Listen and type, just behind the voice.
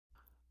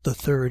The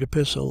third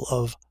epistle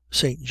of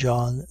St.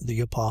 John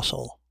the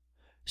Apostle.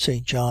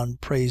 St. John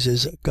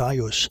praises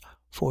Gaius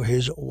for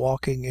his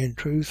walking in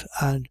truth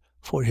and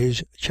for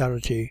his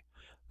charity,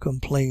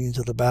 complains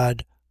of the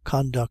bad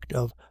conduct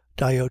of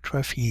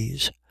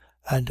Diotrephes,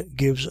 and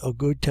gives a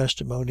good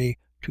testimony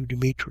to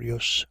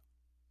Demetrius.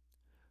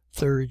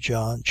 3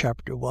 John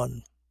chapter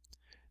 1.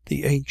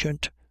 The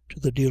ancient,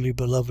 to the dearly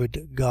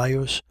beloved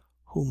Gaius,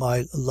 whom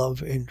I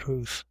love in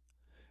truth.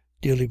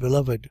 Dearly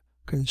beloved,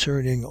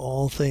 concerning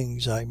all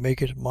things I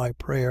make it my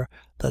prayer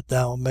that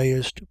thou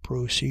mayest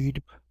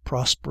proceed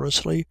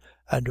prosperously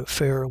and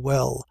fare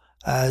well,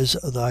 as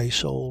thy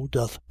soul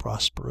doth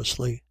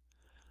prosperously.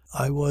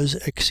 I was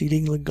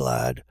exceedingly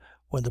glad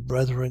when the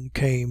brethren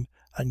came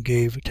and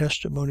gave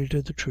testimony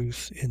to the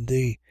truth in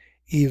thee,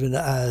 even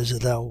as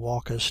thou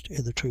walkest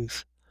in the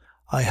truth.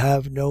 I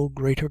have no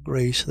greater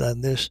grace than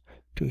this,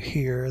 to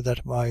hear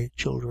that my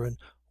children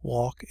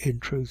walk in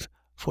truth.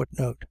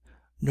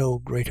 No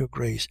greater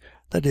grace.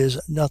 That is,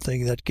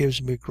 nothing that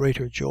gives me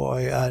greater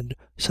joy and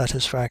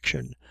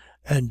satisfaction.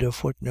 End of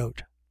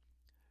footnote.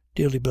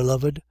 Dearly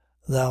beloved,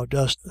 thou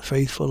dost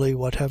faithfully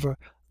whatever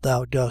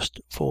thou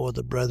dost for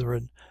the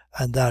brethren,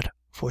 and that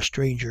for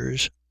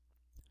strangers,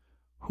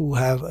 who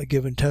have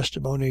given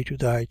testimony to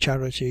thy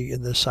charity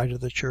in the sight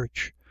of the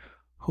church,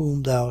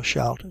 whom thou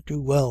shalt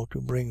do well to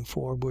bring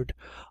forward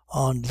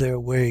on their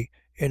way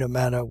in a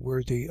manner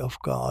worthy of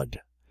God,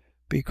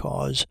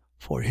 because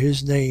for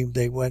his name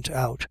they went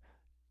out,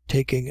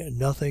 taking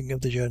nothing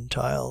of the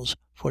Gentiles.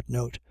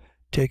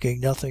 Taking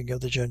nothing of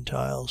the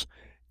Gentiles.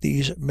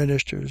 These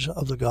ministers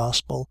of the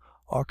gospel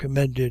are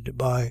commended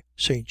by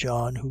St.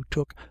 John, who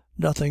took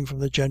nothing from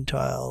the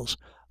Gentiles,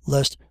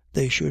 lest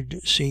they should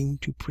seem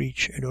to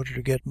preach in order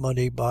to get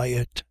money by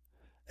it.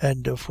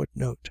 End of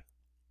footnote.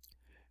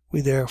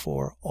 We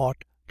therefore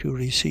ought to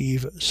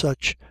receive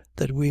such,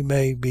 that we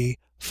may be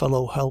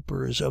fellow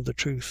helpers of the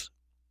truth.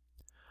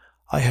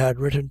 I had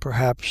written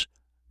perhaps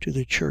to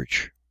the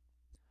church,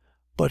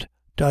 but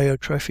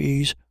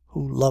Diotrephes,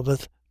 who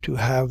loveth to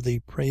have the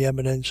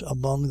preeminence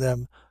among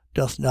them,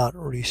 doth not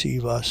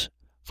receive us.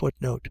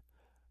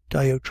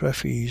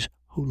 Diotrephes,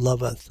 who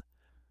loveth.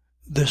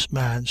 This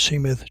man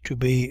seemeth to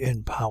be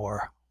in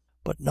power,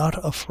 but not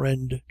a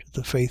friend to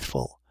the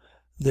faithful.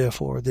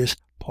 Therefore this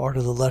part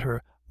of the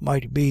letter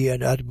might be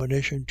an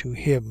admonition to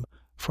him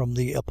from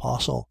the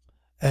apostle.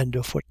 End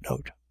of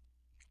footnote.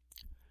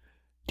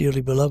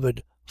 Dearly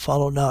beloved,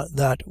 follow not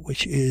that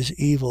which is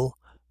evil,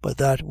 but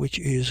that which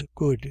is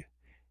good.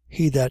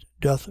 He that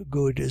doth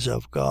good is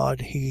of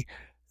God. He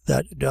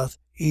that doth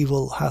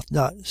evil hath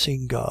not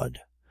seen God.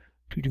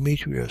 To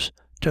Demetrius,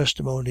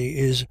 testimony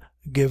is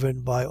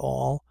given by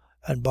all,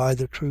 and by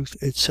the truth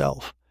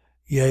itself.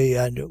 Yea,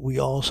 and we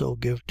also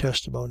give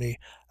testimony,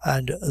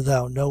 and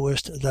thou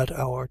knowest that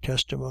our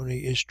testimony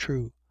is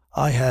true.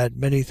 I had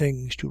many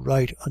things to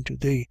write unto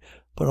thee,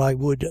 but I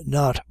would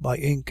not by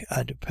ink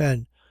and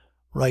pen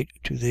write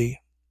to thee.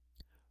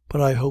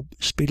 But I hope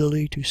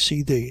speedily to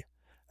see thee,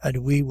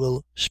 and we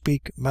will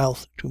speak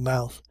mouth to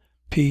mouth.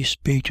 Peace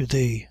be to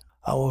thee.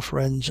 Our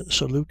friends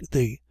salute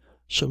thee.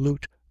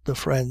 Salute the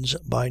friends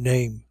by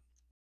name.